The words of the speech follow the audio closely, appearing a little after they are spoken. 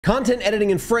Content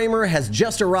editing in Framer has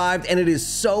just arrived and it is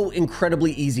so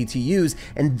incredibly easy to use,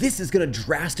 and this is going to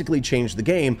drastically change the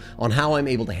game on how I'm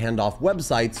able to hand off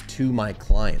websites to my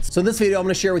clients. So in this video, I'm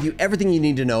going to share with you everything you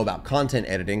need to know about content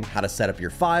editing, how to set up your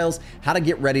files, how to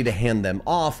get ready to hand them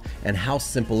off, and how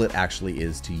simple it actually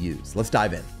is to use. Let's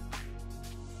dive in.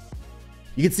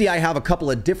 You can see I have a couple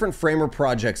of different Framer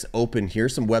projects open here,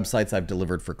 some websites I've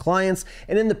delivered for clients.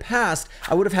 And in the past,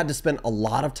 I would have had to spend a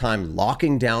lot of time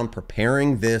locking down,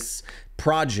 preparing this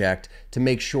project to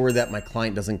make sure that my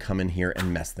client doesn't come in here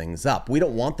and mess things up. We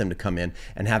don't want them to come in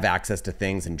and have access to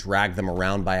things and drag them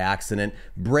around by accident,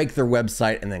 break their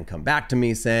website, and then come back to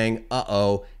me saying,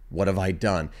 uh-oh, what have I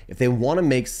done? If they want to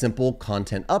make simple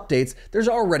content updates, there's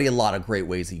already a lot of great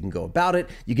ways that you can go about it.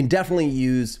 You can definitely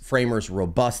use Framer's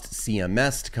robust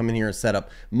CMS to come in here and set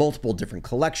up multiple different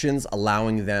collections,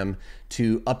 allowing them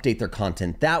to update their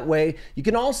content that way. You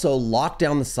can also lock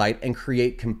down the site and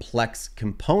create complex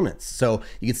components. So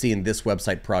you can see in this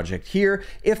website project here,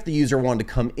 if the user wanted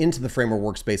to come into the Framer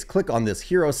workspace, click on this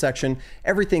hero section,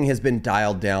 everything has been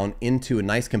dialed down into a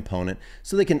nice component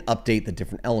so they can update the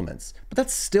different elements. But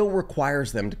that still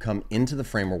requires them to come into the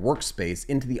Framer workspace,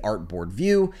 into the artboard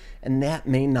view, and that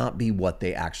may not be what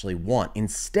they actually want.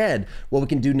 Instead, what we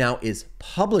can do now is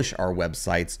publish our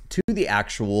websites to the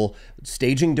actual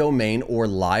staging domain or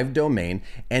live domain,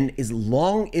 and as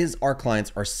long as our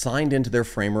clients are signed into their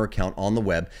Framer account on the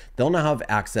web, they'll now have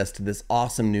access to this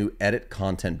awesome new edit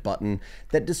content button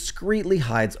that discreetly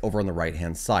hides over on the right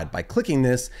hand side. By clicking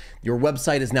this, your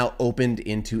website is now opened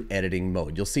into editing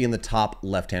mode. You'll see in the top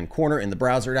left hand corner in the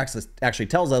browser, it actually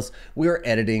tells us we are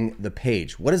editing the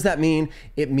page. What does that mean?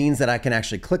 It means that I can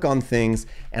actually click on things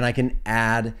and I can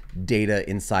add data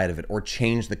inside of it or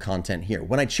change the content here.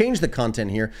 When I change the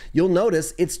content here, you'll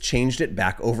notice it's changed it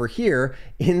back over here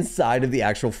inside of the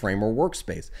actual Framer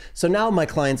workspace. So now my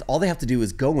clients, all they have to do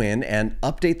is go in and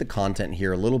update the content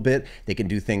here a little bit. They can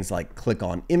do things like click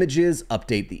on images,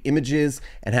 update the images,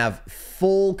 and have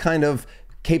full kind of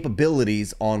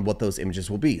capabilities on what those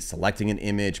images will be. Selecting an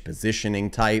image,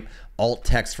 positioning type, alt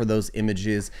text for those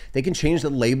images. They can change the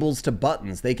labels to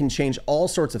buttons. They can change all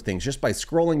sorts of things just by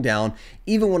scrolling down.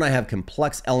 Even when I have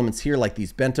complex elements here like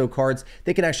these bento cards,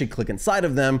 they can actually click inside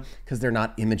of them because they're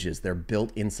not images. They're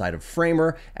built inside of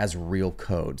Framer as real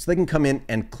code. So they can come in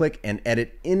and click and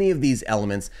edit any of these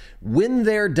elements. When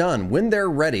they're done, when they're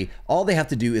ready, all they have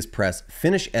to do is press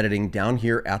finish editing down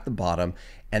here at the bottom,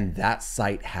 and that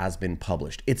site has been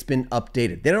published. It's been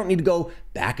updated. They don't need to go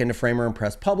back into Framer and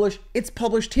press publish. It's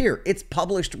published here. It's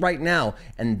published right now,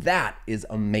 and that is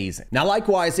amazing. Now,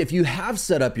 likewise, if you have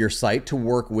set up your site to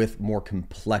work with more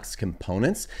complex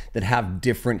components that have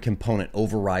different component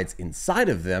overrides inside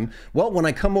of them, well, when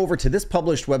I come over to this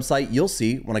published website, you'll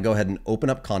see when I go ahead and open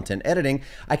up content editing,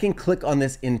 I can click on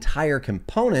this entire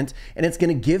component, and it's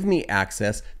gonna give me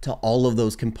access to all of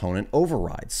those component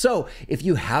overrides. So if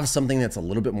you have something that's a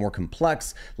little bit more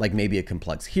complex, like maybe a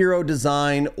complex hero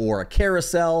design or a carousel,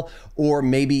 or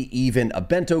maybe even a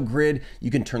bento grid,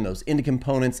 you can turn those into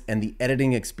components, and the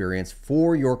editing experience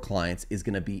for your clients is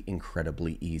going to be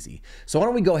incredibly easy. So why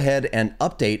don't we go ahead and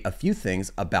update a few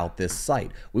things about this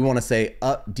site. We want to say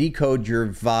decode your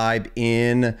vibe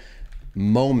in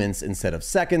moments instead of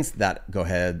seconds. That go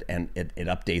ahead and it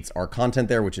updates our content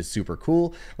there, which is super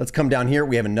cool. Let's come down here.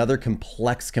 We have another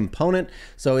complex component.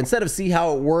 So instead of see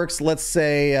how it works, let's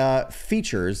say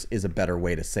features is a better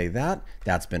way to say that.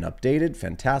 That's been updated.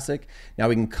 Fantastic. Now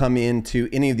we can come into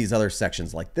any of these other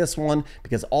sections like this one,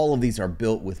 because all of these are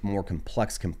built with more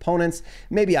complex components.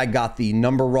 Maybe I got the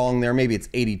number wrong there. Maybe it's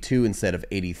 82 instead of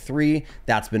 83.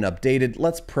 That's been updated.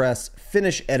 Let's press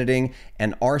finish editing,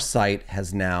 and our site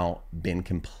has now been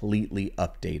completely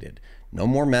updated. No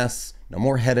more mess, no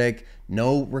more headache,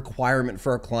 no requirement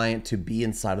for a client to be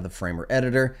inside of the Framer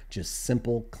editor, just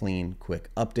simple, clean, quick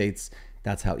updates.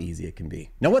 That's how easy it can be.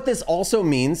 Now, what this also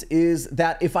means is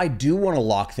that if I do want to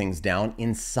lock things down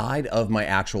inside of my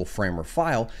actual Framer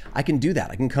file, I can do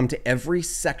that. I can come to every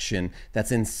section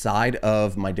that's inside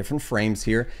of my different frames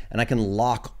here, and I can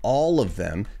lock all of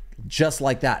them just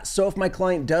like that. So if my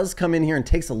client does come in here and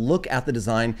takes a look at the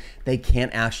design, they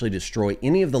can't actually destroy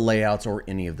any of the layouts or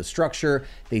any of the structure.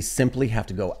 They simply have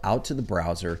to go out to the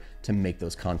browser to make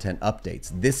those content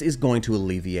updates. This is going to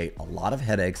alleviate a lot of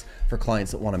headaches for clients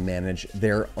that want to manage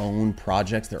their own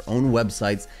projects, their own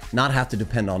websites, not have to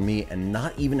depend on me and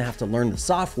not even have to learn the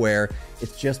software.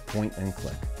 It's just point and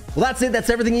click. Well, that's it. That's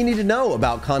everything you need to know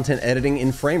about content editing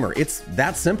in Framer. It's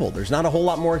that simple. There's not a whole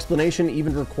lot more explanation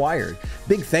even required.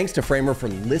 Big thanks to Framer for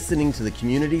listening to the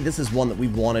community. This is one that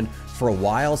we've wanted for a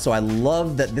while, so I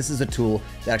love that this is a tool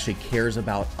that actually cares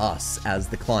about us as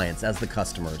the clients, as the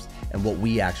customers, and what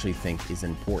we actually think is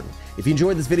important. If you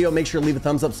enjoyed this video, make sure to leave a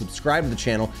thumbs up, subscribe to the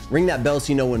channel, ring that bell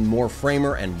so you know when more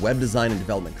Framer and web design and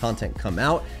development content come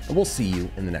out, and we'll see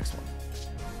you in the next one.